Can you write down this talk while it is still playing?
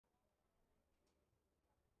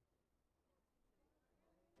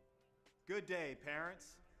Good day, parents,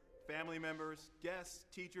 family members, guests,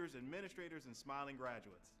 teachers, administrators, and smiling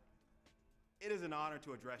graduates. It is an honor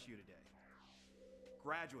to address you today.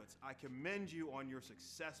 Graduates, I commend you on your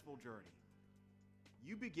successful journey.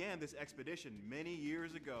 You began this expedition many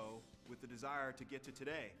years ago with the desire to get to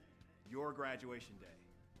today, your graduation day.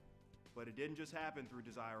 But it didn't just happen through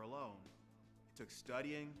desire alone. It took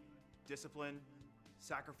studying, discipline,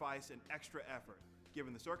 sacrifice, and extra effort,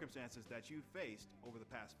 given the circumstances that you faced over the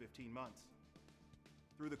past 15 months.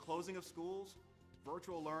 Through the closing of schools,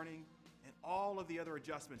 virtual learning, and all of the other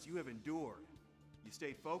adjustments you have endured, you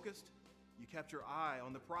stayed focused, you kept your eye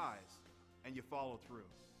on the prize, and you followed through.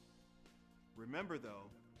 Remember though,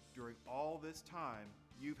 during all this time,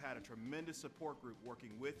 you've had a tremendous support group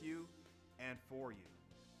working with you and for you.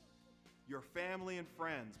 Your family and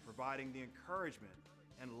friends providing the encouragement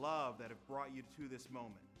and love that have brought you to this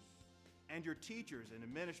moment. And your teachers and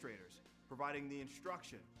administrators providing the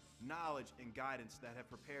instruction, knowledge, and guidance that have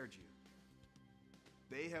prepared you.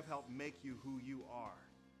 They have helped make you who you are.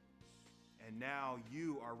 And now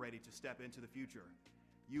you are ready to step into the future.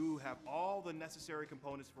 You have all the necessary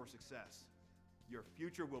components for success. Your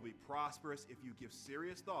future will be prosperous if you give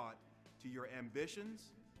serious thought to your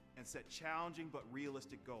ambitions and set challenging but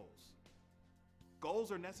realistic goals. Goals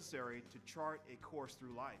are necessary to chart a course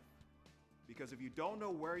through life. Because if you don't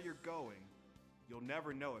know where you're going, you'll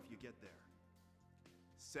never know if you get there.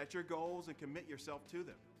 Set your goals and commit yourself to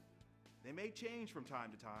them. They may change from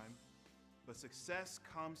time to time, but success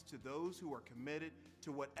comes to those who are committed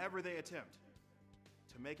to whatever they attempt.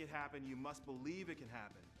 To make it happen, you must believe it can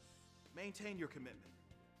happen. Maintain your commitment.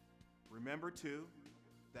 Remember too,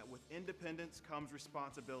 that with independence comes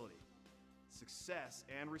responsibility. Success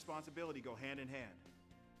and responsibility go hand in hand.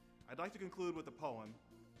 I'd like to conclude with a poem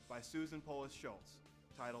by Susan Polis Schultz,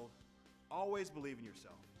 titled, Always Believe in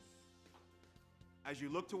Yourself. As you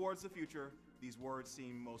look towards the future, these words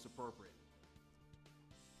seem most appropriate.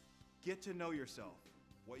 Get to know yourself,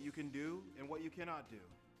 what you can do and what you cannot do,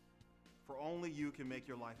 for only you can make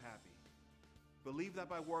your life happy. Believe that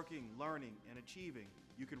by working, learning, and achieving,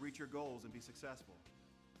 you can reach your goals and be successful.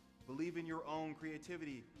 Believe in your own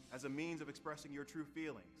creativity as a means of expressing your true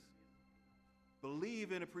feelings.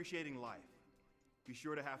 Believe in appreciating life. Be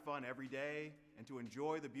sure to have fun every day and to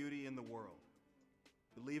enjoy the beauty in the world.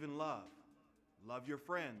 Believe in love. Love your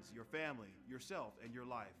friends, your family, yourself, and your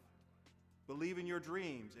life. Believe in your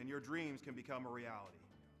dreams, and your dreams can become a reality.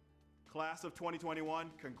 Class of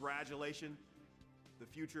 2021, congratulations. The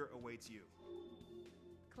future awaits you.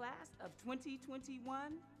 Class of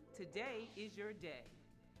 2021, today is your day.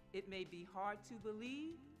 It may be hard to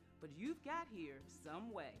believe, but you've got here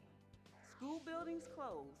some way. School buildings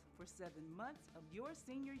closed for 7 months of your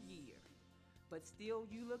senior year, but still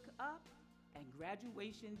you look up and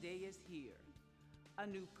graduation day is here. A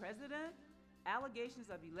new president, allegations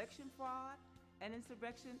of election fraud, and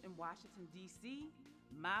insurrection in Washington, D.C.,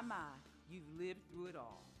 my, you've lived through it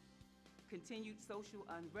all. Continued social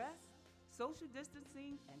unrest, social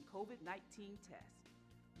distancing, and COVID-19 tests.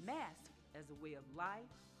 Masks as a way of life,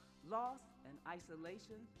 loss and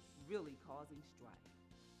isolation really causing strife.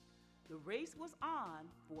 The race was on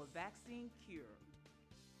for a vaccine cure.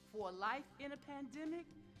 For a life in a pandemic,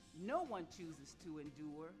 no one chooses to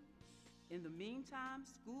endure. In the meantime,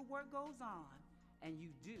 schoolwork goes on, and you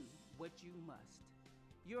do what you must.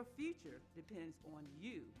 Your future depends on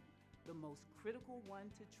you, the most critical one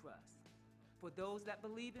to trust. For those that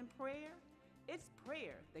believe in prayer, it's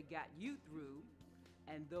prayer that got you through.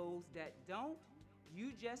 And those that don't,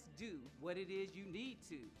 you just do what it is you need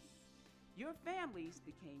to. Your families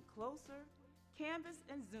became closer. Canvas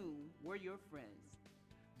and Zoom were your friends.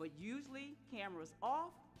 But usually, cameras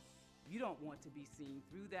off, you don't want to be seen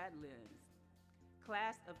through that lens.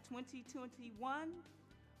 Class of 2021,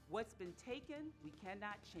 what's been taken, we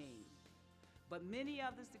cannot change. But many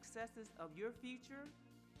of the successes of your future,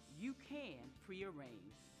 you can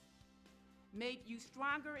prearrange. Made you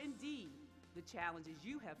stronger indeed, the challenges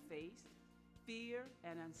you have faced, fear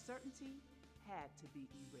and uncertainty had to be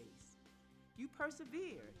erased. You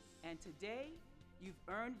persevered, and today you've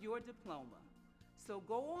earned your diploma. So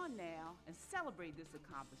go on now and celebrate this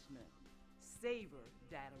accomplishment. Savor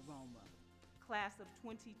that aroma. Class of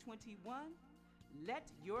 2021,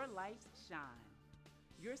 let your lights shine.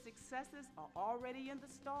 Your successes are already in the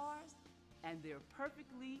stars, and they're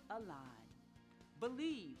perfectly aligned.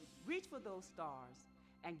 Believe, reach for those stars,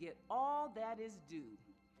 and get all that is due.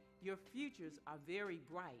 Your futures are very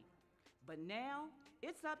bright, but now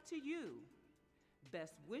it's up to you.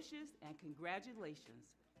 Best wishes and congratulations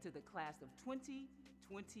to the class of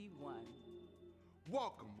 2021.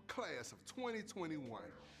 Welcome, class of 2021.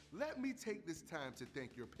 Let me take this time to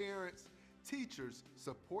thank your parents, teachers,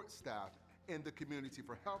 support staff, and the community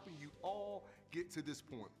for helping you all get to this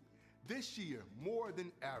point. This year, more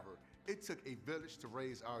than ever, it took a village to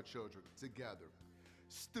raise our children together.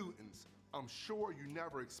 Students, I'm sure you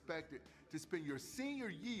never expected to spend your senior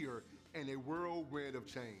year in a whirlwind of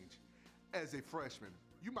change. As a freshman,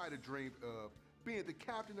 you might have dreamed of being the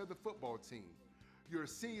captain of the football team, your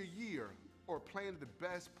senior year, or planning the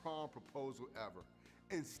best prom proposal ever.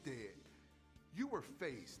 Instead, you were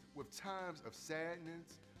faced with times of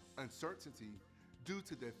sadness, uncertainty due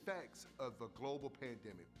to the effects of the global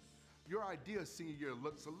pandemic. Your idea of senior year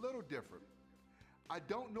looks a little different. I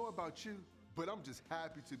don't know about you, but I'm just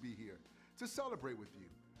happy to be here to celebrate with you.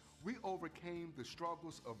 We overcame the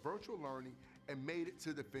struggles of virtual learning and made it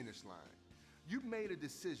to the finish line. You made a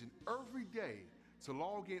decision every day to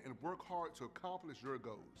log in and work hard to accomplish your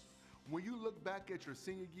goals. When you look back at your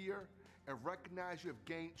senior year and recognize you have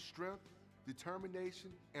gained strength,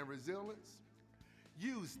 determination, and resilience,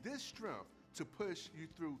 use this strength to push you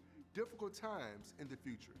through difficult times in the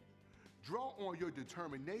future. Draw on your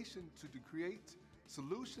determination to create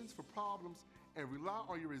solutions for problems and rely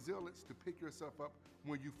on your resilience to pick yourself up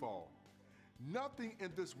when you fall. Nothing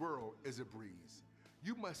in this world is a breeze.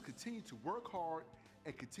 You must continue to work hard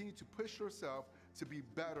and continue to push yourself to be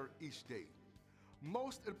better each day.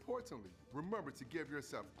 Most importantly, remember to give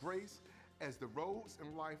yourself grace, as the roads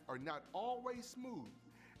in life are not always smooth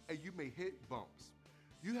and you may hit bumps.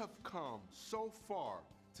 You have come so far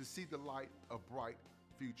to see the light of bright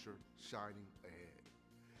future shining ahead.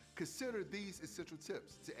 Consider these essential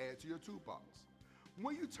tips to add to your toolbox.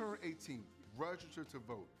 When you turn 18, register to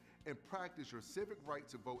vote and practice your civic right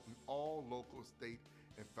to vote in all local, state,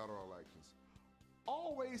 and federal elections.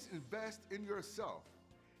 Always invest in yourself.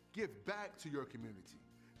 Give back to your community,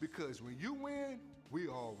 because when you win, we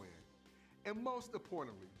all win. And most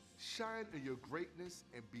importantly, shine in your greatness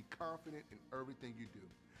and be confident in everything you do.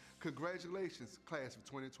 Congratulations, class of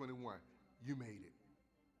 2021. You made it.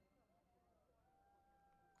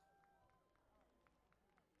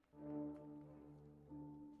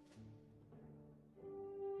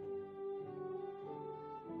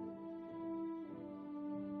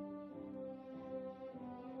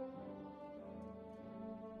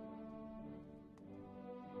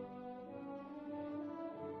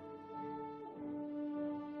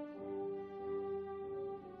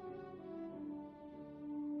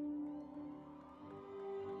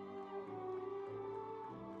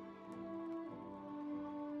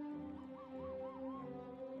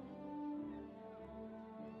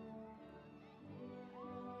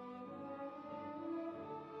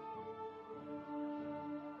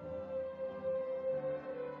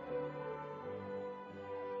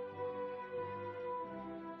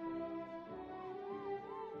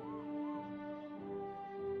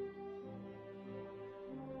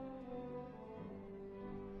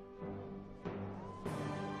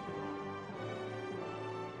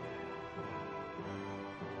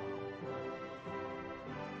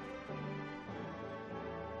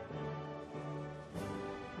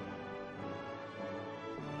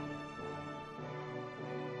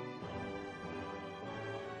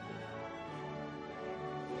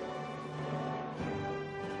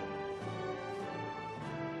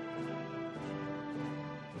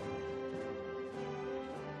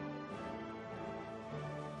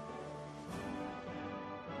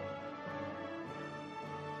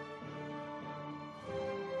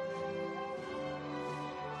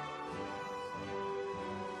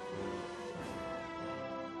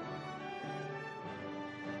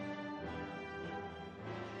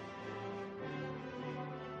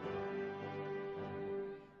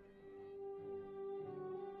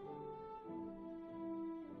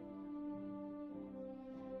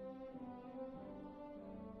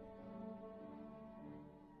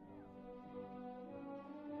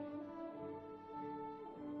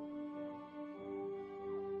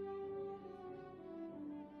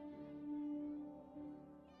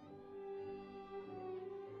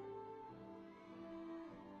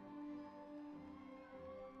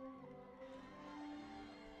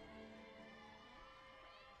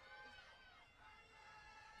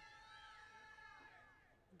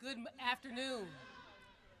 Good afternoon.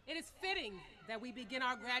 It is fitting that we begin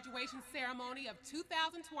our graduation ceremony of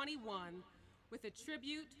 2021 with a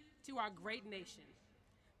tribute to our great nation.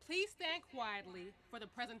 Please stand quietly for the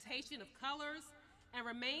presentation of colors and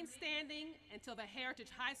remain standing until the Heritage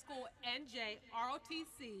High School NJ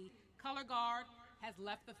ROTC color guard has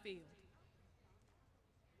left the field.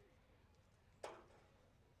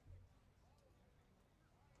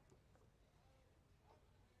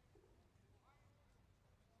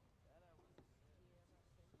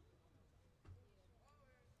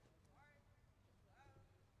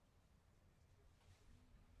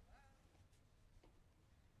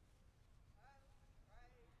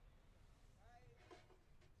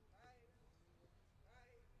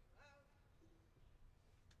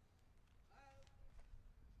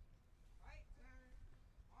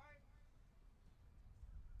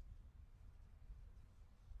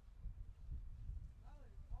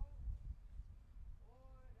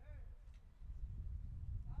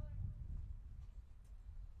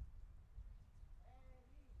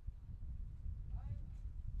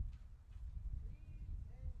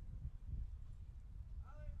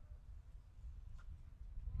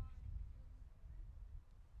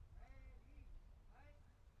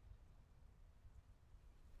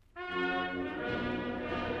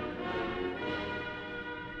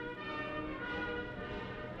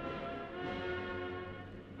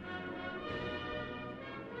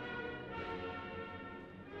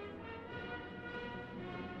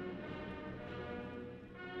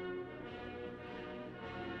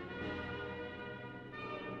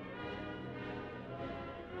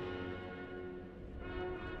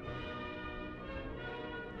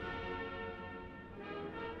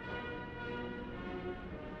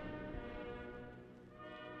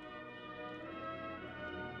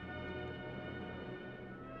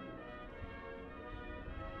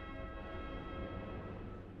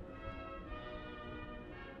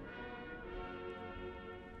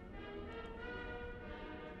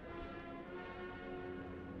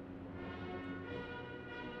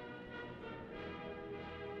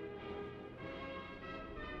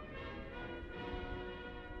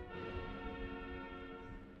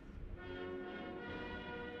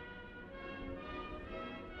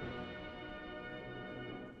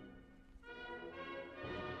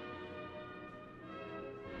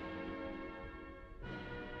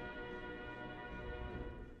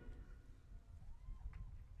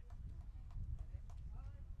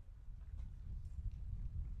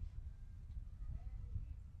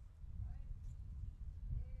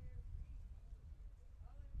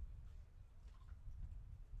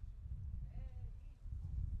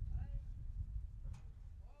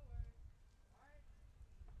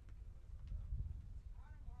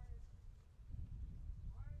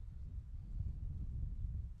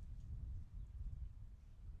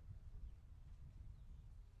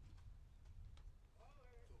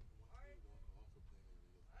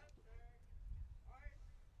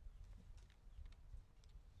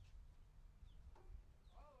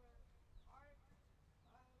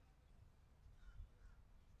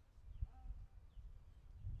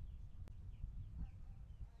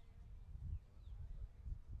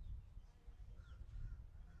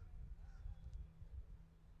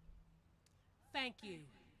 Thank you.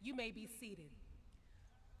 You may be seated.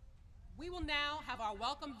 We will now have our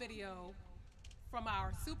welcome video from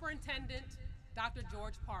our superintendent, Dr.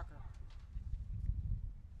 George Parker.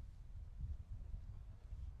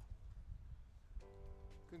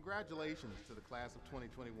 Congratulations to the class of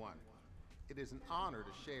 2021. It is an honor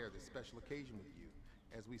to share this special occasion with you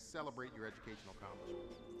as we celebrate your educational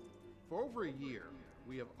accomplishments. For over a year,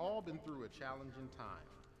 we have all been through a challenging time,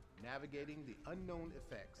 navigating the unknown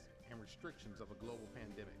effects and restrictions of a global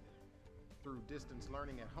pandemic. Through distance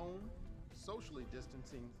learning at home, socially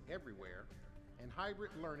distancing everywhere, and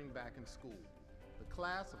hybrid learning back in school, the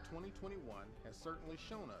class of 2021 has certainly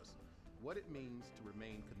shown us what it means to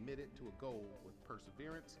remain committed to a goal with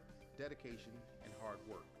perseverance, dedication, and hard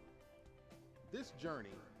work. This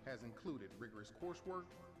journey has included rigorous coursework,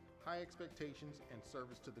 high expectations, and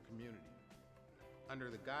service to the community. Under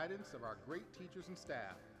the guidance of our great teachers and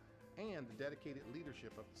staff and the dedicated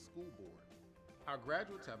leadership of the school board, our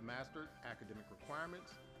graduates have mastered academic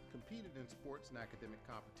requirements, competed in sports and academic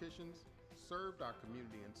competitions, served our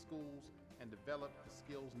community and schools, and developed the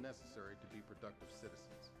skills necessary to be productive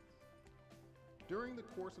citizens. During the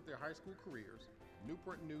course of their high school careers,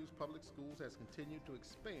 Newport News Public Schools has continued to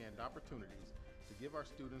expand opportunities to give our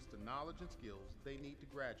students the knowledge and skills they need to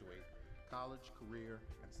graduate college, career,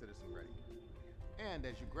 and citizen ready. And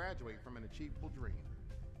as you graduate from an achievable dream,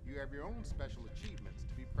 you have your own special achievements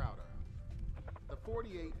to be proud of. The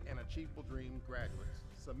 48 and Achievable Dream graduates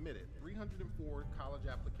submitted 304 college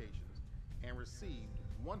applications and received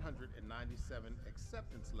 197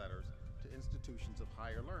 acceptance letters to institutions of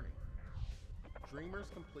higher learning. Dreamers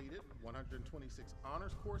completed 126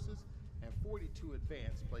 honors courses and 42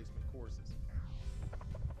 advanced placement courses.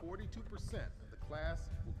 42% of the class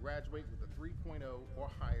will graduate with a 3.0 or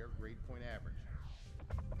higher grade point average.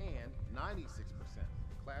 And 96% of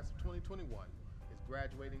the class of 2021 is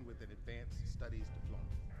graduating with an advanced studies diploma.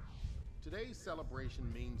 Today's celebration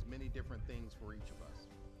means many different things for each of us.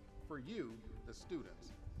 For you, the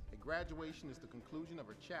students, a graduation is the conclusion of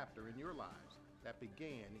a chapter in your lives that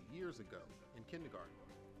began years ago in kindergarten.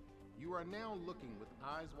 You are now looking with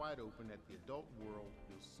eyes wide open at the adult world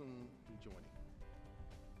you'll soon be joining.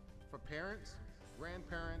 For parents,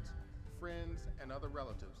 grandparents, friends, and other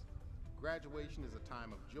relatives, graduation is a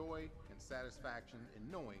time of joy and satisfaction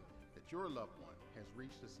in knowing that your loved one has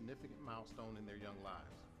reached a significant milestone in their young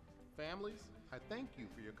lives. Families, I thank you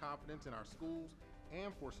for your confidence in our schools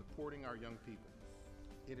and for supporting our young people.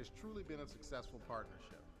 It has truly been a successful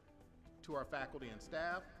partnership. To our faculty and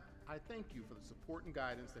staff, I thank you for the support and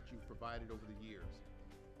guidance that you've provided over the years,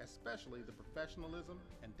 especially the professionalism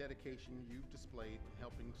and dedication you've displayed in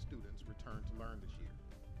helping students return to learn this year.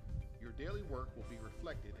 Your daily work will be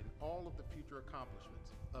reflected in all of the future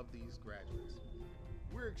accomplishments of these graduates.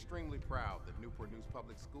 We're extremely proud that Newport News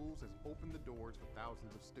Public Schools has opened the doors for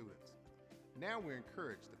thousands of students. Now we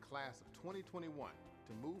encourage the class of 2021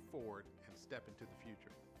 to move forward and step into the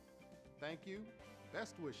future. Thank you,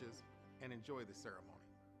 best wishes, and enjoy the ceremony.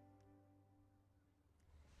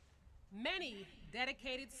 Many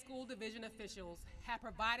dedicated school division officials have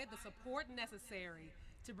provided the support necessary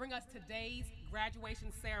to bring us today's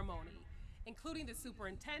graduation ceremony, including the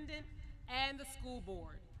superintendent and the school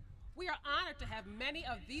board. We are honored to have many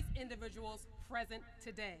of these individuals present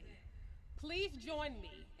today. Please join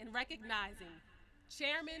me in recognizing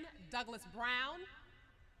Chairman Douglas Brown,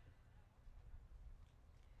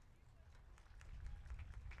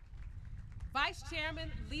 Vice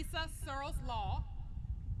Chairman Lisa Searles-Law,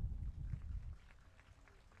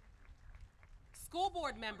 School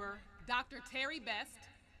Board Member Dr. Terry Best,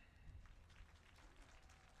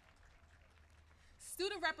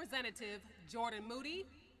 Student Representative Jordan Moody,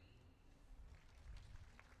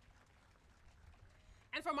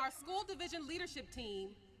 and from our school division leadership team,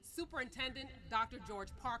 Superintendent Dr. George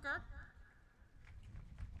Parker,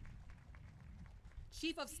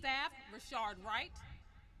 Chief of Staff Rashard Wright,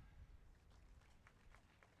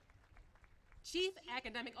 Chief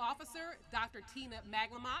Academic Officer Dr. Tina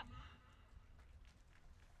Maglamot,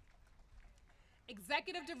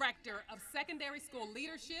 Executive Director of Secondary School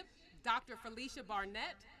Leadership Dr. Felicia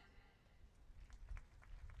Barnett,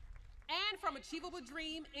 and from Achievable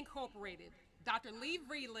Dream Incorporated, Dr. Lee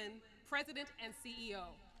Vreeland, President and CEO.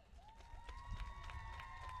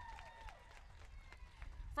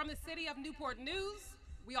 From the City of Newport News,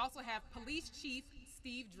 we also have Police Chief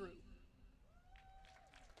Steve Drew.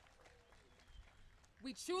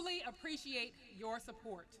 We truly appreciate your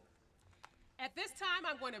support. At this time,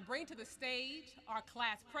 I'm going to bring to the stage our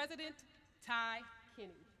class president, Ty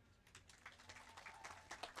Kinney.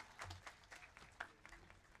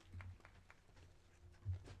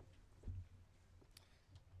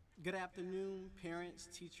 Good afternoon, parents,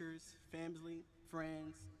 teachers, family,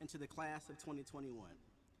 friends, and to the class of 2021.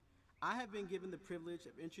 I have been given the privilege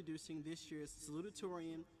of introducing this year's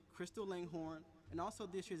salutatorian, Crystal Langhorne, and also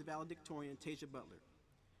this year's valedictorian, Tasia Butler.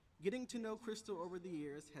 Getting to know Crystal over the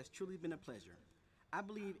years has truly been a pleasure. I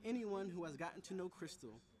believe anyone who has gotten to know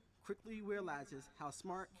Crystal quickly realizes how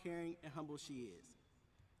smart, caring, and humble she is.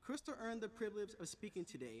 Crystal earned the privilege of speaking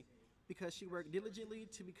today because she worked diligently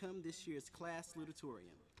to become this year's class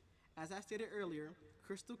salutatorian. As I stated earlier,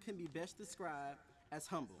 Crystal can be best described as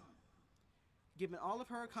humble. Given all of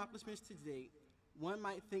her accomplishments to date, one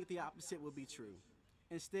might think the opposite would be true.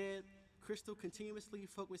 Instead, Crystal continuously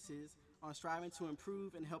focuses on striving to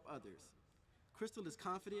improve and help others. Crystal is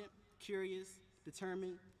confident, curious,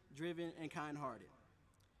 determined, driven, and kind-hearted.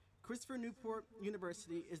 Christopher Newport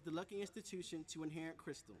University is the lucky institution to inherit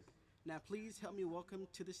Crystal. Now please help me welcome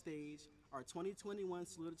to the stage our 2021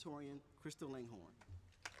 salutatorian, Crystal Langhorne.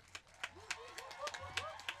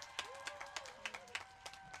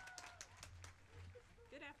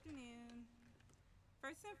 Good afternoon.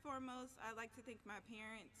 First and foremost, I'd like to thank my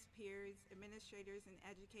parents, peers, administrators, and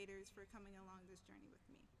educators for coming along this journey with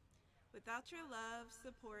me. Without your love,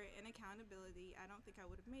 support, and accountability, I don't think I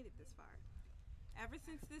would have made it this far. Ever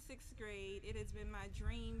since the 6th grade, it has been my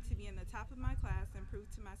dream to be in the top of my class and prove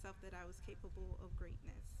to myself that I was capable of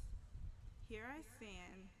greatness. Here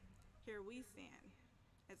we stand,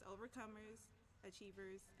 as overcomers,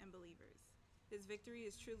 achievers, and believers. This victory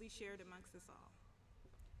is truly shared amongst us all.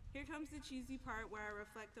 Here comes the cheesy part where I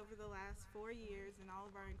reflect over the last 4 years and all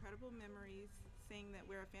of our incredible memories, saying that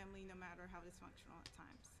we're a family no matter how dysfunctional at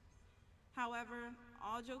times. However,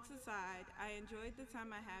 all jokes aside, I enjoyed the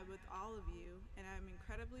time I had with all of you, and I'm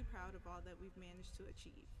incredibly proud of all that we've managed to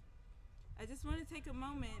achieve. I just want to take a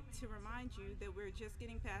moment to remind you that we're just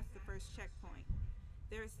getting past the first checkpoint.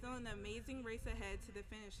 There is still an amazing race ahead to the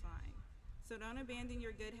finish line, so don't abandon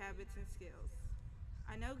your good habits and skills.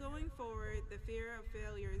 I know going forward, the fear of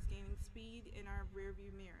failure is gaining speed in our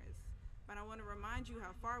rearview mirrors, but I want to remind you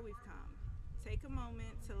how far we've come. Take a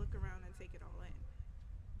moment to look around and take it all in.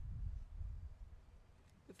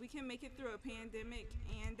 If we can make it through a pandemic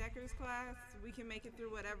and Decker's class, we can make it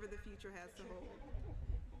through whatever the future has to hold.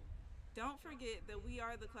 Don't forget that we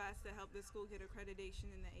are the class that helped the school get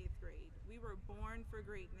accreditation in the 8th grade. We were born for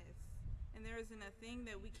greatness, and there isn't a thing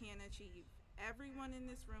that we can't achieve. Everyone in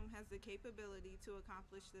this room has the capability to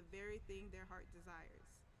accomplish the very thing their heart desires.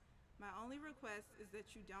 My only request is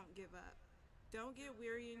that you don't give up. Don't get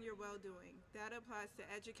weary in your well-doing. That applies to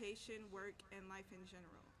education, work, and life in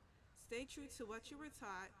general. Stay true to what you were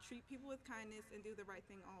taught, treat people with kindness, and do the right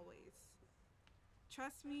thing always.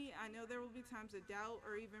 Trust me, I know there will be times of doubt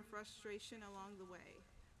or even frustration along the way,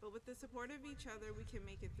 but with the support of each other, we can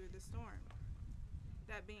make it through the storm.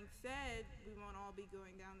 That being said, we won't all be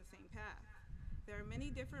going down the same path. There are many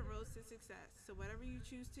different roads to success, so whatever you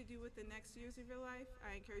choose to do with the next years of your life,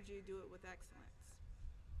 I encourage you to do it with excellence.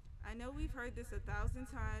 I know we've heard this 1,000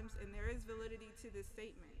 times, and there is validity to this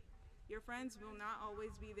statement. Your friends will not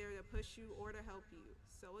always be there to push you or to help you.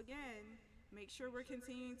 So again, make sure we're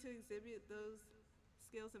continuing to exhibit those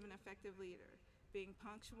skills of an effective leader, being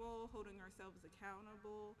punctual, holding ourselves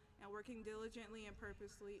accountable, and working diligently and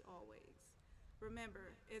purposely always.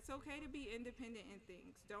 Remember, it's okay to be independent in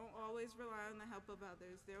things. Don't always rely on the help of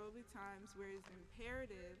others. There will be times where it's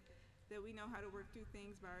imperative that we know how to work through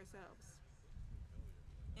things by ourselves.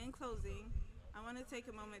 In closing, I want to take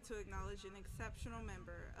a moment to acknowledge an exceptional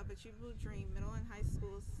member of Achievable Dream Middle and High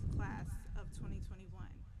School's class of 2021,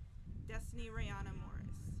 Destiny Rihanna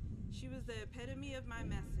Morris. She was the epitome of my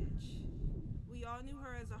message. We all knew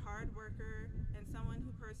her as a hard worker and someone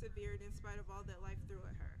who persevered in spite of all that life threw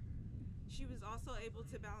at her. She was also able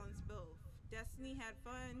to balance both. Destiny had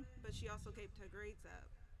fun, but she also kept her grades up.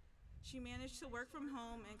 She managed to work from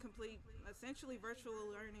home and complete essentially virtual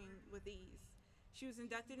learning with ease. She was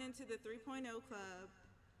inducted into the 3.0 Club.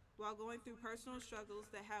 While going through personal struggles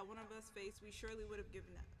that had one of us faced, we surely would have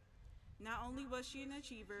given up. Not only was she an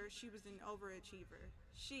achiever, she was an overachiever.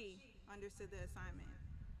 She understood the assignment.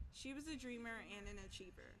 She was a dreamer and an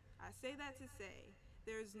achiever. I say that to say,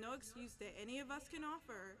 there is no excuse that any of us can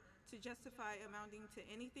offer to justify amounting to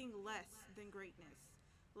anything less than greatness.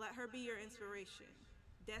 Let her be your inspiration.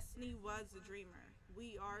 Destiny was a dreamer.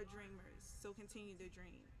 We are dreamers, so continue to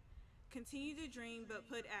dream. Continue to dream, but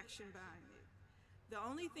put action behind it. The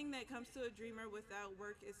only thing that comes to a dreamer without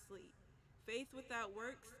work is sleep. Faith without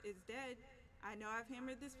works is dead. I know I've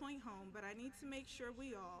hammered this point home, but I need to make sure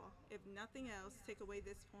we all, if nothing else, take away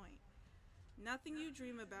this point. Nothing you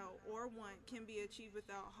dream about or want can be achieved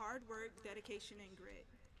without hard work, dedication, and grit.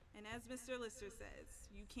 And as Mr. Lister says,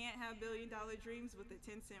 you can't have billion-dollar dreams with a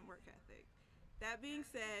 10-cent work ethic. That being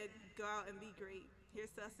said, go out and be great.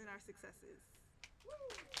 Here's to us and our successes.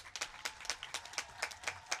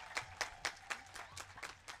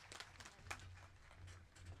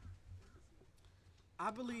 I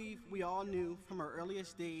believe we all knew from her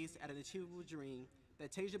earliest days at an Achievable Dream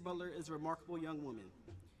that Tasia Butler is a remarkable young woman.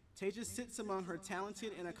 Tasia sits among her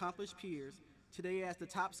talented and accomplished peers today as the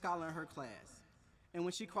top scholar in her class. And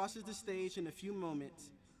when she crosses the stage in a few moments,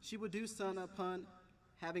 she will do so upon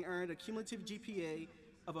having earned a cumulative GPA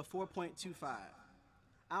of a 4.25.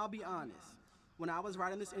 I'll be honest, when I was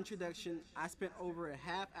writing this introduction, I spent over a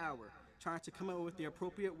half hour trying to come up with the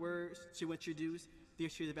appropriate words to introduce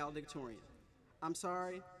this year's valedictorian. I'm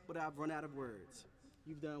sorry, but I've run out of words.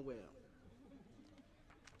 You've done well.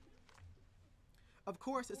 Of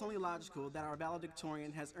course, it's only logical that our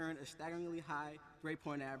valedictorian has earned a staggeringly high grade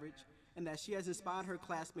point average and that she has inspired her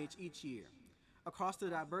classmates each year across the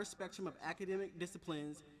diverse spectrum of academic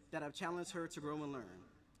disciplines that have challenged her to grow and learn.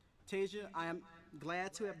 Tasia, I am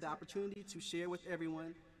glad to have the opportunity to share with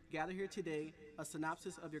everyone gathered here today a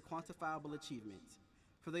synopsis of your quantifiable achievements,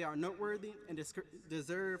 for they are noteworthy and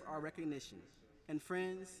deserve our recognition. And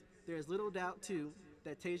friends, there is little doubt, too,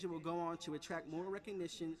 that Tasia will go on to attract more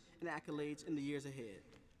recognition and accolades in the years ahead.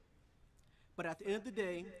 But at the end of the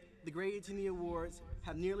day, the grades and the awards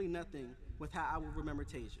have nearly nothing with how I will remember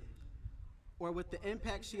Tasia, or with the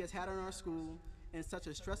impact she has had on our school in such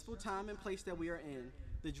a stressful time and place that we are in.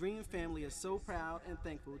 The Dream family is so proud and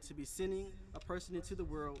thankful to be sending a person into the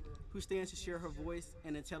world who stands to share her voice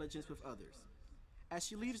and intelligence with others. As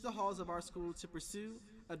she leaves the halls of our school to pursue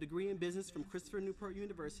a degree in business from Christopher Newport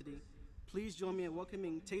University, please join me in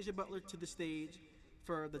welcoming Tasia Butler to the stage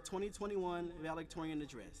for the 2021 valedictorian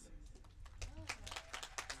address.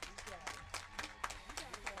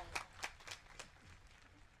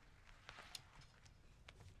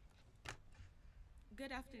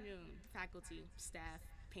 Good afternoon, faculty, staff,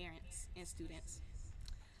 parents, and students.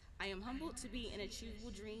 I am humbled to be an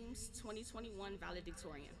Achievable Dreams 2021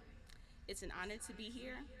 valedictorian. It's an honor to be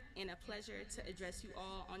here and a pleasure to address you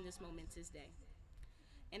all on this momentous day.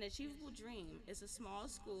 An Achievable Dream is a small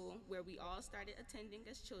school where we all started attending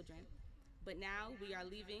as children, but now we are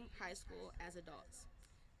leaving high school as adults.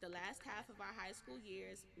 The last half of our high school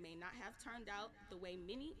years may not have turned out the way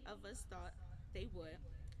many of us thought they would,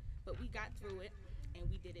 but we got through it and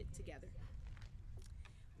we did it together.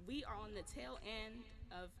 We are on the tail end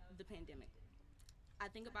of the pandemic. I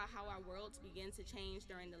think about how our worlds began to change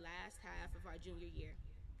during the last half of our junior year.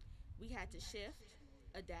 We had to shift,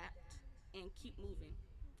 adapt, and keep moving.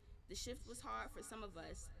 The shift was hard for some of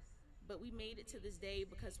us, but we made it to this day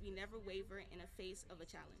because we never waver in the face of a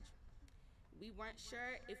challenge. We weren't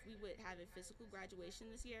sure if we would have a physical graduation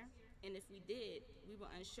this year, and if we did, we were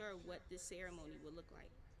unsure what this ceremony would look like.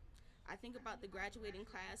 I think about the graduating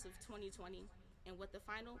class of 2020 and what the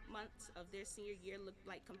final months of their senior year looked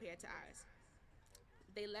like compared to ours.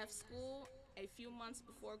 They left school a few months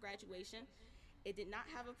before graduation. It did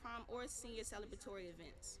not have a prom or senior celebratory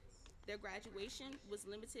events. Their graduation was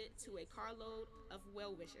limited to a carload of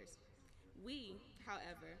well-wishers. We,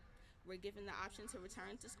 however, were given the option to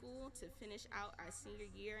return to school to finish out our senior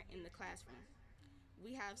year in the classroom.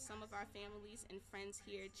 We have some of our families and friends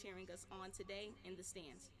here cheering us on today in the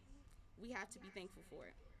stands. We have to be thankful for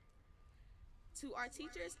it. To our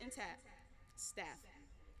teachers and staff,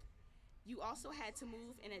 you also had to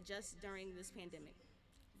move and adjust during this pandemic.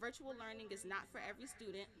 Virtual learning is not for every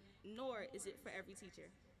student, nor is it for every teacher.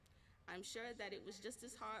 I'm sure that it was just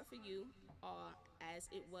as hard for you all as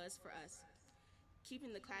it was for us.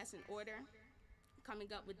 Keeping the class in order,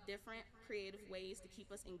 coming up with different creative ways to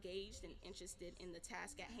keep us engaged and interested in the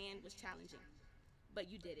task at hand was challenging,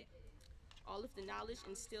 but you did it. All of the knowledge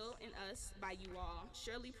instilled in us by you all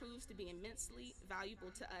surely proves to be immensely valuable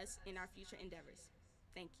to us in our future endeavors.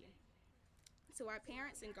 Thank you. To our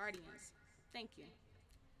parents and guardians, thank you.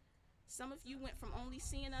 Some of you went from only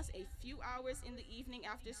seeing us a few hours in the evening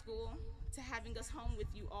after school to having us home with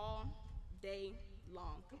you all day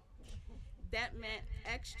long. That meant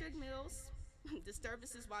extra meals,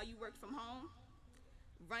 disturbances while you worked from home,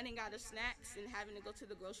 running out of snacks and having to go to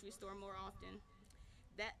the grocery store more often.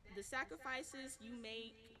 The sacrifices you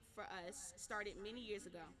made for us started many years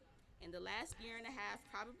ago, and the last year and a half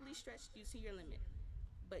probably stretched you to your limit.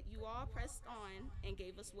 But you all pressed on and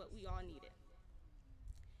gave us what we all needed.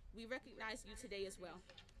 We recognize you today as well.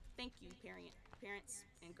 Thank you, parents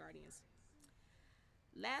and guardians.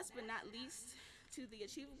 Last but not least, to the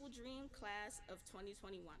Achievable Dream class of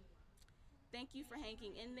 2021. Thank you for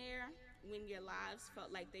hanging in there when your lives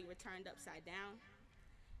felt like they were turned upside down.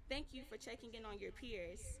 Thank you for checking in on your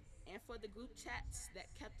peers and for the group chats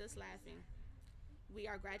that kept us laughing. We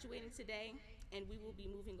are graduating today, and we will be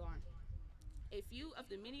moving on. A few of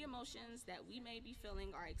the many emotions that we may be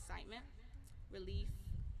feeling are excitement, relief,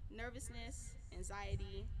 nervousness,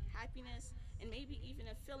 anxiety, happiness, and maybe even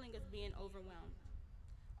a feeling of being overwhelmed.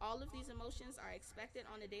 All of these emotions are expected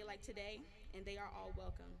on a day like today, and they are all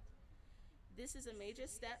welcome. This is a major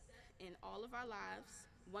step in all of our lives,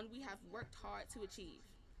 one we have worked hard to achieve.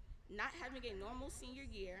 Not having a normal senior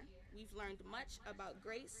year, we've learned much about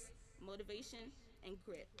grace, motivation, and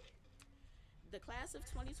grit. The class of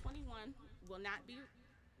 2021 will not be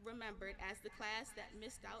remembered as the class that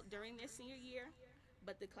missed out during their senior year,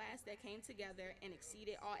 but the class that came together and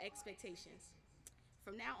exceeded all expectations.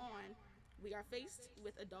 From now on, we are faced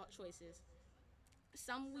with adult choices.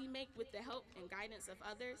 Some we make with the help and guidance of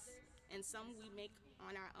others, and some we make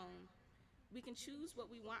on our own. We can choose what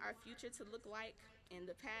we want our future to look like and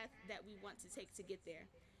the path that we want to take to get there,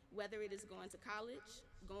 whether it is going to college,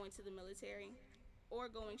 going to the military, or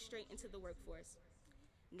going straight into the workforce.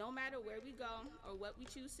 No matter where we go or what we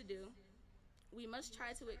choose to do, we must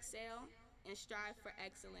try to excel and strive for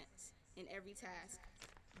excellence in every task,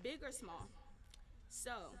 big or small.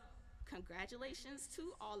 So, congratulations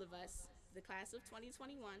to all of us, the class of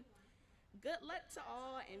 2021. Good luck to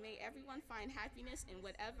all, and may everyone find happiness in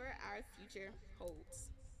whatever our future holds.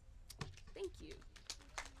 Thank you.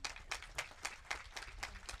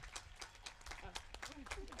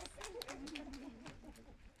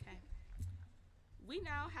 Okay. We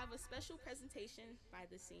now have a special presentation by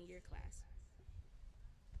the senior class.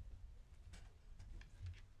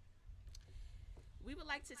 We would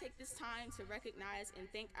like to take this time to recognize and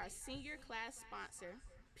thank our senior class sponsor,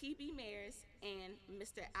 PB Mayors and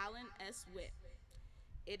Mr. Alan S. Witt.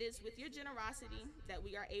 It is with your generosity that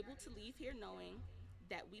we are able to leave here knowing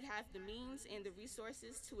that we have the means and the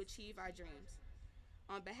resources to achieve our dreams.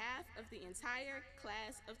 On behalf of the entire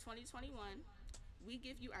class of 2021, we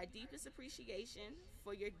give you our deepest appreciation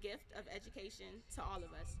for your gift of education to all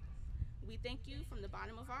of us. We thank you from the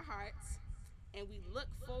bottom of our hearts, and we look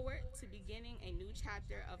forward to beginning a new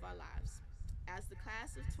chapter of our lives. As the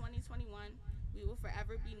class of 2021, we will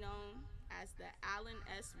forever be known as the Alan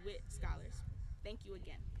S. Witt Scholars. Thank you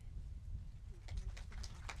again.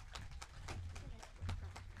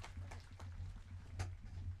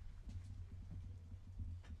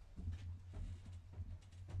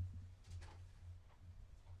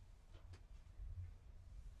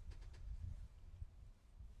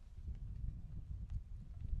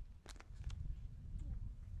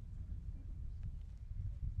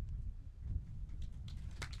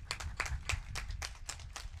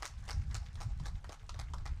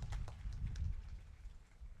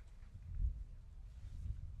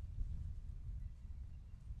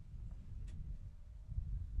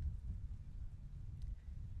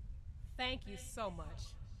 Thank you so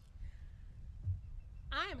much.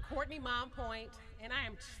 I am Courtney Mompoint, and I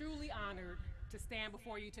am truly honored to stand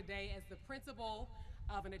before you today as the principal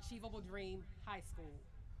of an Achievable Dream High School.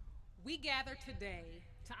 We gather today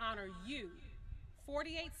to honor you,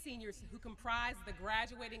 48 seniors who comprise the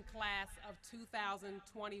graduating class of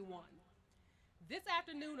 2021. This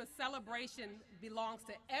afternoon, a celebration belongs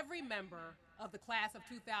to every member of the class of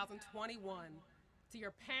 2021, to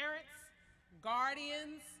your parents,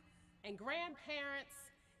 guardians, and grandparents,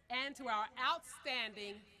 and to our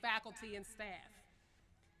outstanding faculty and staff.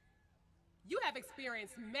 You have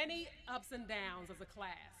experienced many ups and downs as a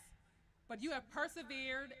class, but you have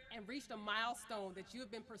persevered and reached a milestone that you have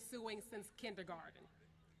been pursuing since kindergarten.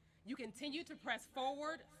 You continue to press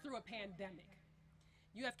forward through a pandemic.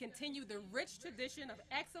 You have continued the rich tradition of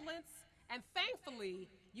excellence, and thankfully,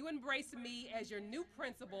 you embraced me as your new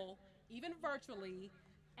principal, even virtually,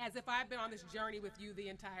 as if I've been on this journey with you the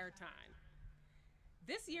entire time.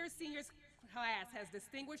 This year's seniors class has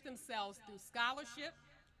distinguished themselves through scholarship,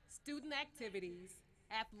 student activities,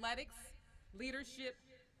 athletics, leadership,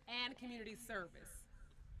 and community service.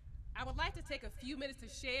 I would like to take a few minutes to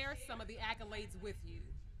share some of the accolades with you.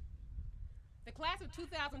 The class of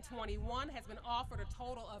 2021 has been offered a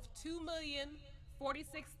total of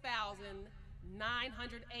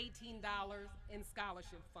 $2,046,918 in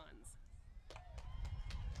scholarship funds.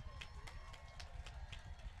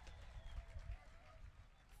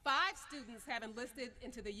 5 students have enlisted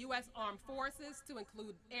into the U.S. Armed Forces, to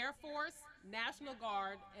include Air Force, National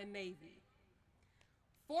Guard, and Navy.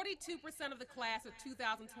 42% of the class of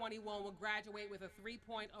 2021 will graduate with a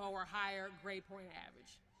 3.0 or higher grade point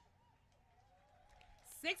average.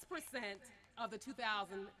 6% of the class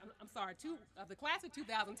of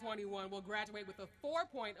 2021 will graduate with a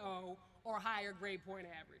 4.0 or higher grade point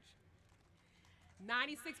average.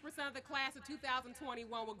 96% of the class of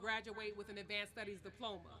 2021 will graduate with an advanced studies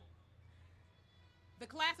diploma. The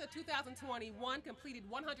class of 2021 completed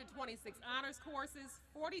 126 honors courses,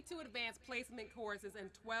 42 advanced placement courses, and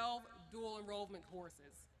 12 dual enrollment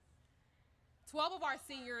courses. 12 of our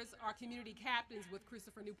seniors are community captains with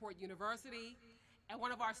Christopher Newport University, and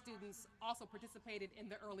one of our students also participated in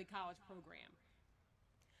the early college program.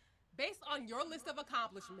 Based on your list of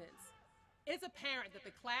accomplishments, it's apparent that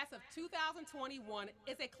the class of 2021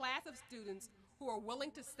 is a class of students who are willing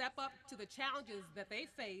to step up to the challenges that they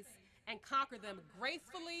face and conquer them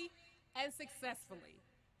gracefully and successfully.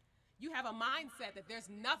 You have a mindset that there's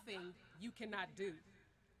nothing you cannot do.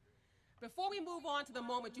 Before we move on to the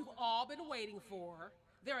moment you've all been waiting for,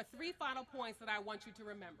 there are 3 final points that I want you to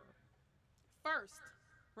remember. First,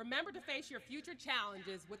 remember to face your future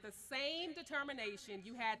challenges with the same determination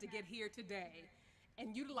you had to get here today,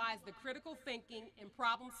 and utilize the critical thinking and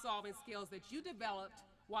problem-solving skills that you developed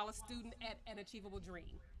while a student at an Achievable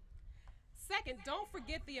Dream. Second, don't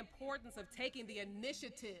forget the importance of taking the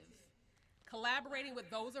initiative, collaborating with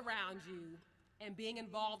those around you, and being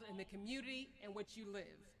involved in the community in which you live.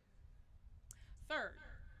 Third,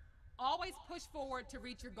 always push forward to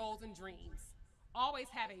reach your goals and dreams. Always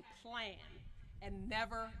have a plan and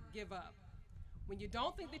never give up. When you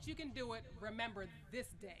don't think that you can do it, remember this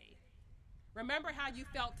day. Remember how you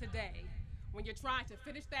felt today when you're trying to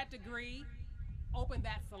finish that degree, open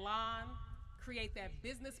that salon, create that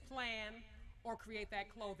business plan, or create that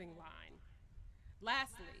clothing line.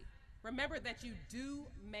 Lastly, remember that you do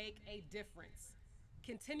make a difference.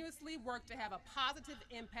 Continuously work to have a positive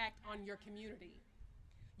impact on your community.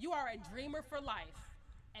 You are a dreamer for life,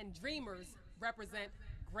 and dreamers represent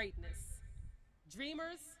greatness.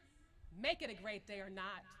 Dreamers, make it a great day or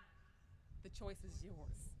not. The choice is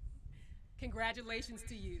yours. Congratulations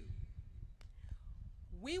to you.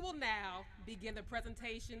 We will now begin the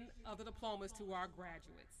presentation of the diplomas to our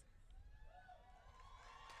graduates.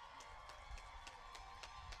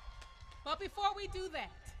 But before we do that,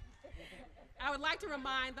 I would like to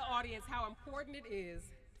remind the audience how important it is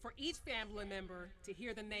for each family member to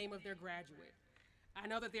hear the name of their graduate. I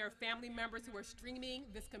know that there are family members who are streaming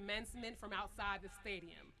this commencement from outside the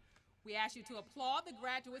stadium. We ask you to applaud the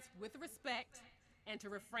graduates with respect and to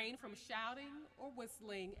refrain from shouting or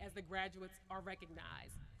whistling as the graduates are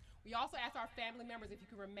recognized. We also ask our family members if you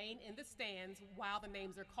can remain in the stands while the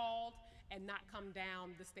names are called and not come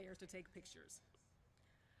down the stairs to take pictures.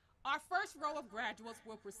 Our first row of graduates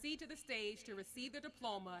will proceed to the stage to receive their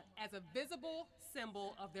diploma as a visible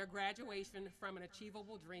symbol of their graduation from an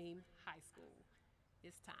Achievable Dream High School.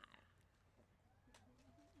 It's time.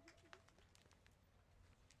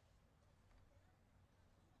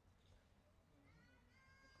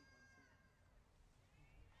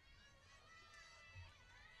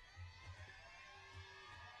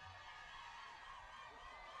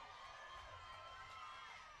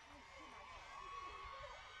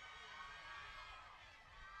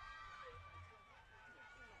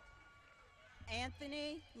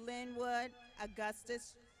 Anthony Linwood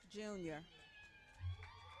Augustus, Jr.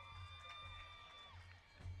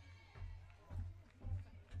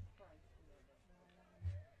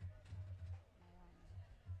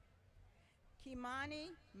 Kimani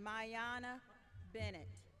Mayana Bennett.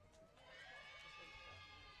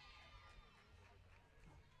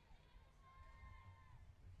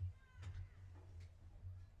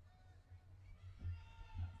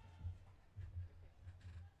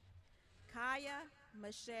 Kaya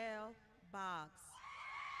Michelle Boggs.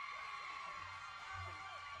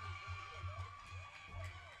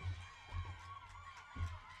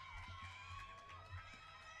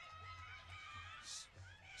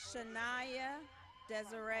 Shania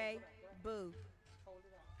Desiree Booth.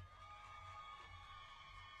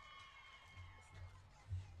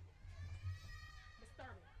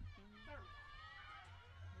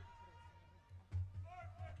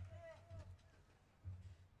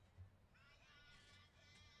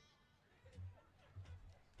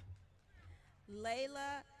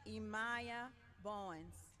 Layla Imaya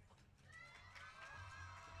Bowens.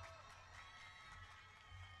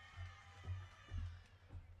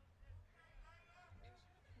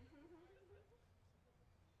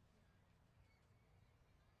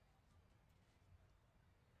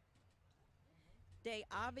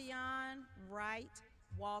 Davion Wright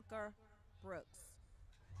Walker Brooks.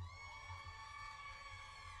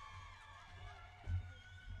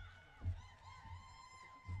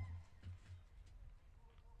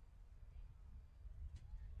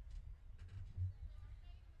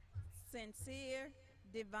 Sincere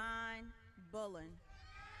Divine Bullen.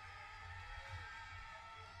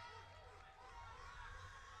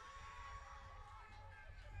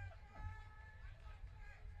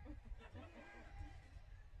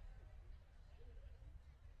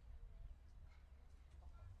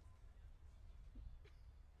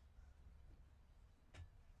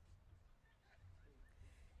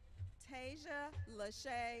 Deja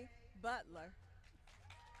Lachey Butler.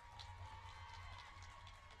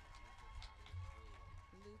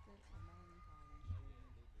 Luther Tremaine Collins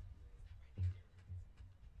Jr.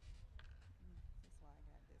 That's why I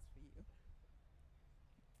got this for you.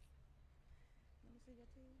 Let me see your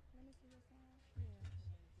teeth. Let me see your sign. Yeah.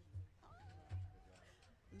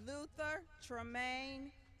 Luther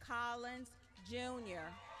Tremaine Collins Jr.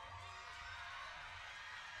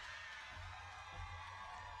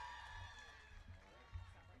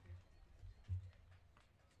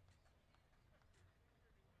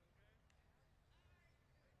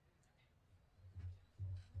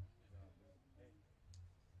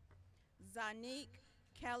 Zanique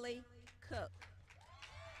Kelly Cook.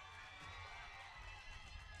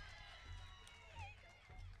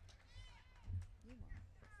 You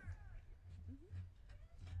won.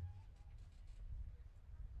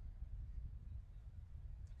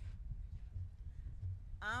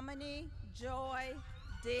 Amani Joy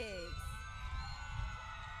Diggs.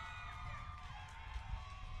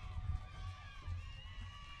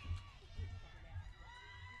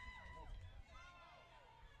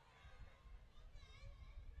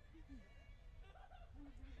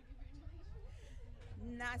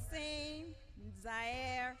 Nasim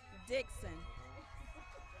Zaire Dixon.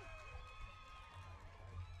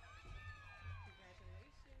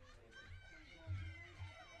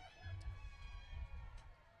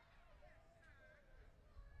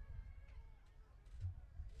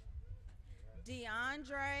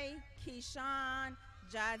 DeAndre Keyshawn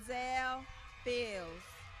Giselle Fields.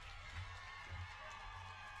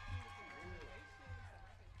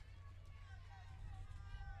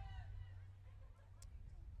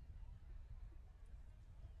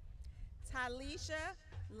 Talisha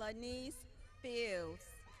Lanice Fields.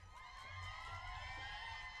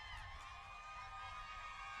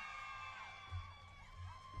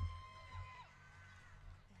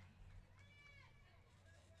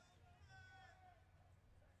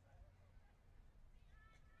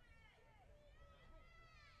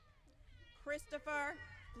 Christopher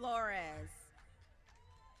Flores.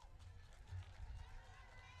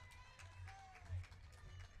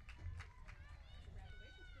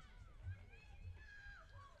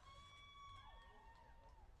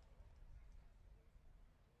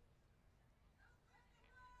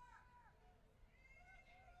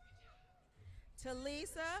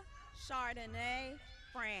 Talisa Chardonnay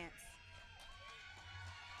France.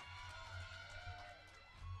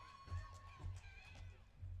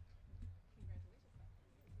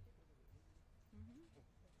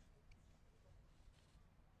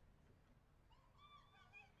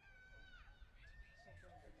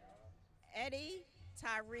 Eddie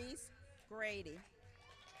Tyrese Grady.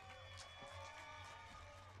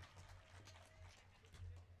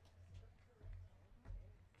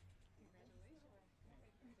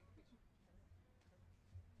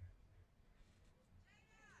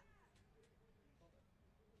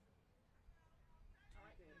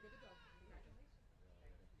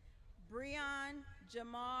 Breon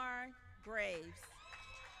Jamar Graves.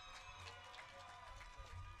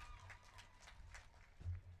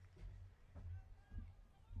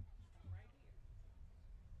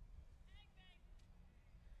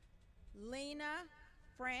 Lena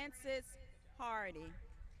Francis Hardy.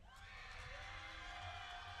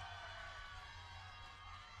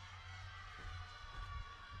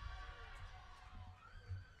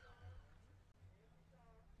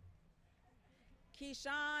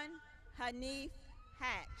 Keyshawn Hanif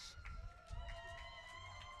Hatch.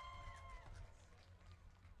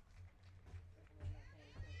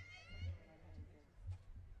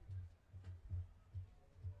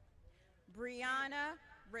 Brianna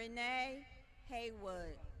Renee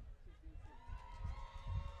Haywood.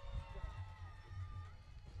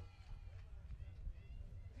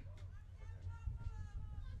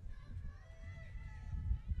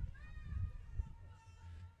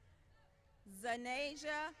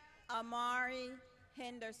 Zanasia Amari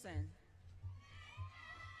Henderson.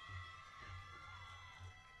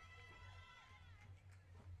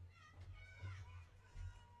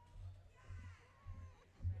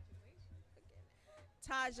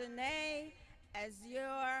 Tajane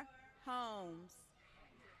Azure Holmes.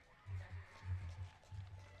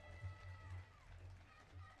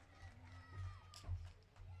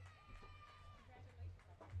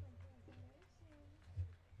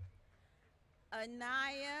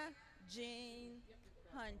 Anaya Jean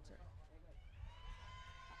Hunter.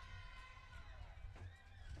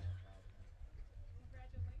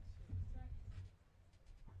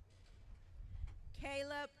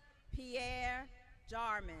 Caleb Pierre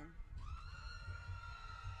Jarman.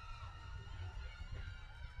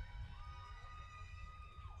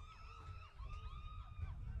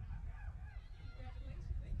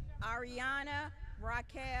 Ariana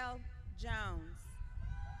Raquel Jones.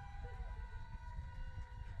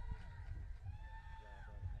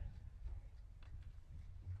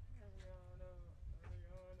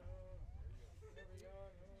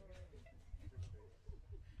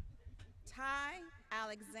 Ty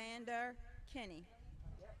Alexander Kinney.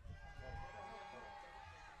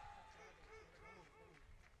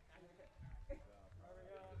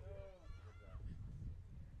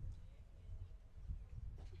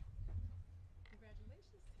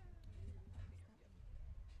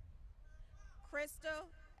 Crystal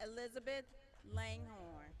Elizabeth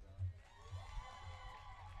Langhorn.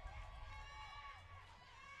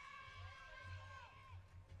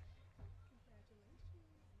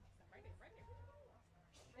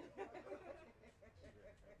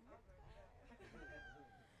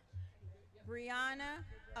 Brianna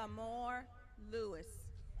Amore Lewis.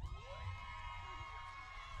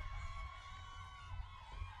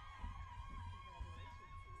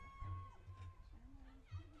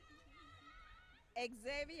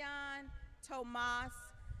 Xavion Tomas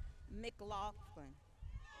McLaughlin.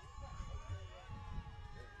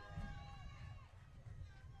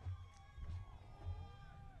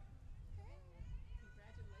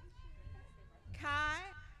 Kai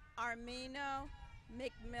Armino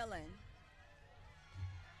McMillan.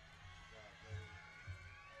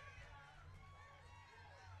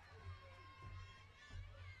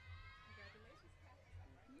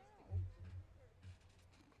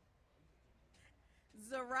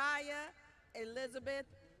 Zariah Elizabeth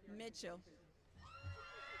Mitchell.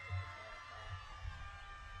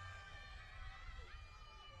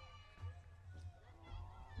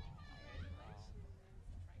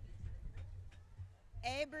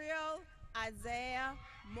 Abriel Isaiah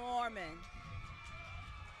Mormon.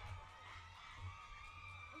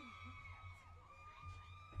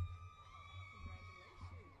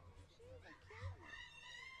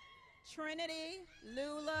 Trinity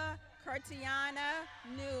Lula Curtiana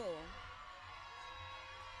Newell.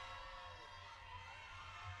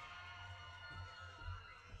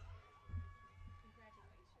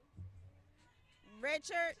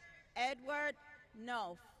 Richard Edward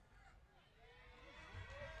Knopf.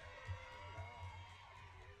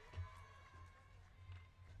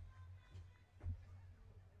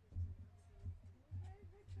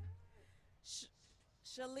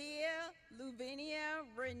 Shalia Luvinia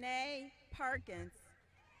Renee Perkins.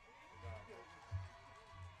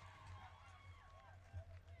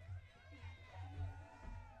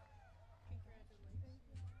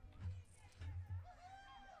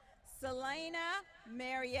 Selena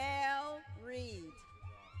Marielle Reed.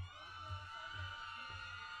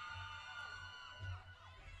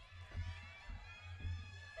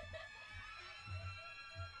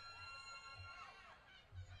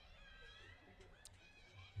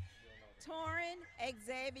 Torrin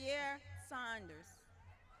Xavier Saunders.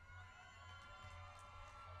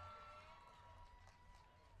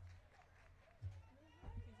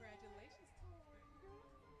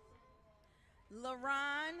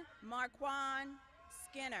 LaRon Marquand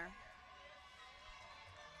Skinner.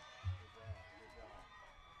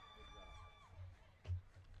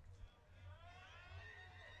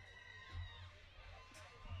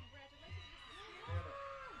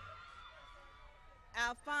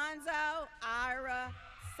 Alfonso Ira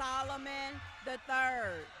Solomon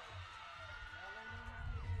III.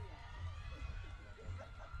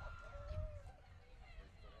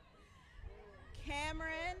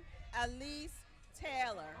 Cameron Elise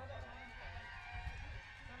Taylor.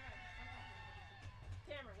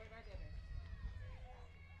 Cameron, wait right there.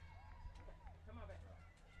 Come on back.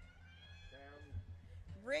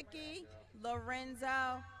 Ricky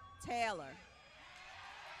Lorenzo Taylor.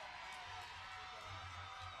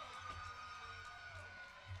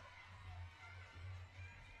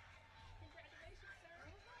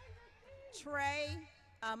 Trey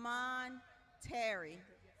Amon Terry.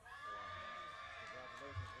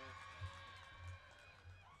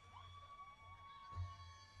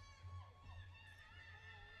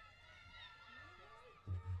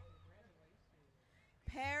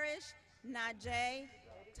 Parrish Najee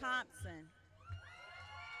Thompson.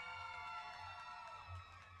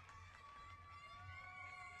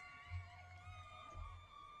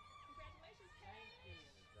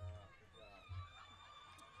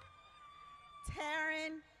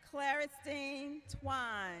 Taryn Claristine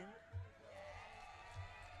Twine.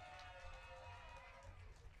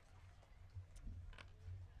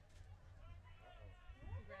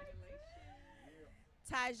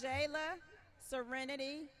 Tajayla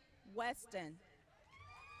Serenity Weston.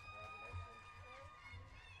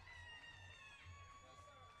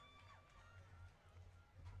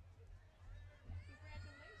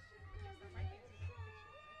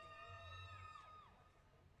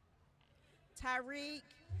 Tyreek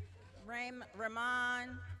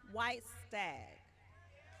Ramon Whitestag.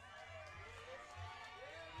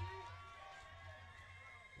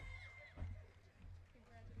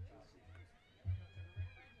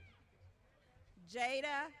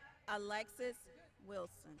 Jada Alexis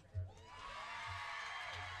Wilson.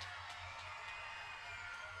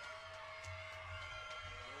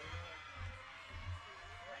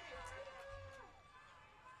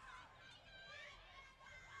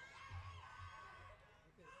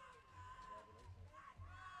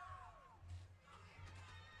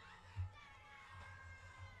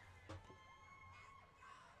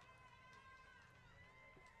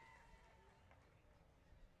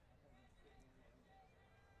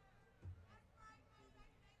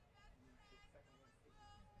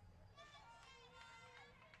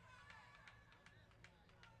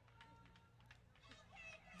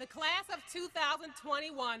 The class of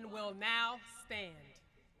 2021 will now stand.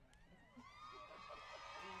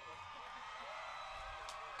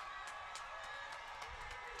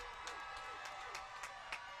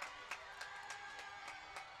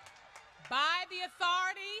 By the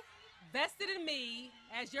authority vested in me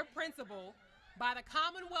as your principal, by the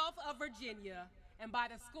Commonwealth of Virginia, and by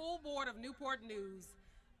the School Board of Newport News,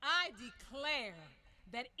 I declare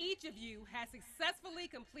that each of you has successfully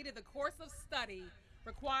completed the course of study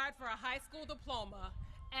required for a high school diploma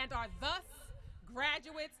and are thus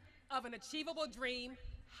graduates of an Achievable Dream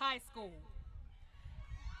High School.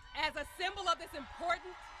 As a symbol of this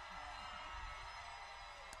important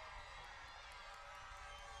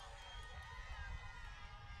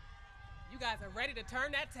You guys are ready to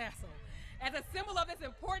turn that tassel. As a symbol of this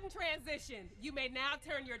important transition, you may now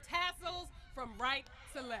turn your tassels from right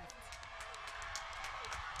to left.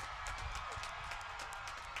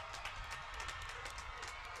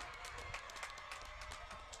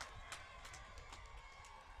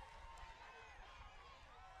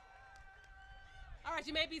 All right,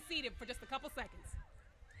 you may be seated for just a couple seconds.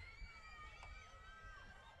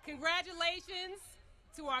 Congratulations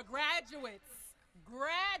to our graduates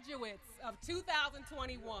of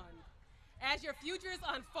 2021. As your futures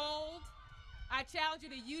unfold, I challenge you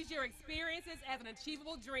to use your experiences as an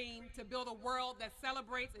achievable dream to build a world that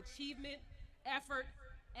celebrates achievement, effort,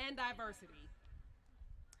 and diversity.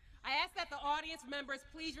 I ask that the audience members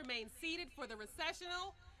please remain seated for the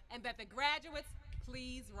recessional and that the graduates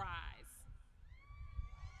please rise.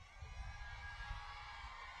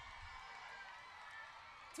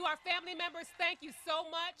 To our family members, thank you so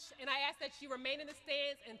much, and I ask that you remain in the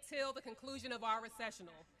stands until the conclusion of our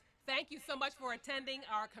recessional. Thank you so much for attending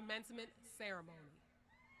our commencement ceremony.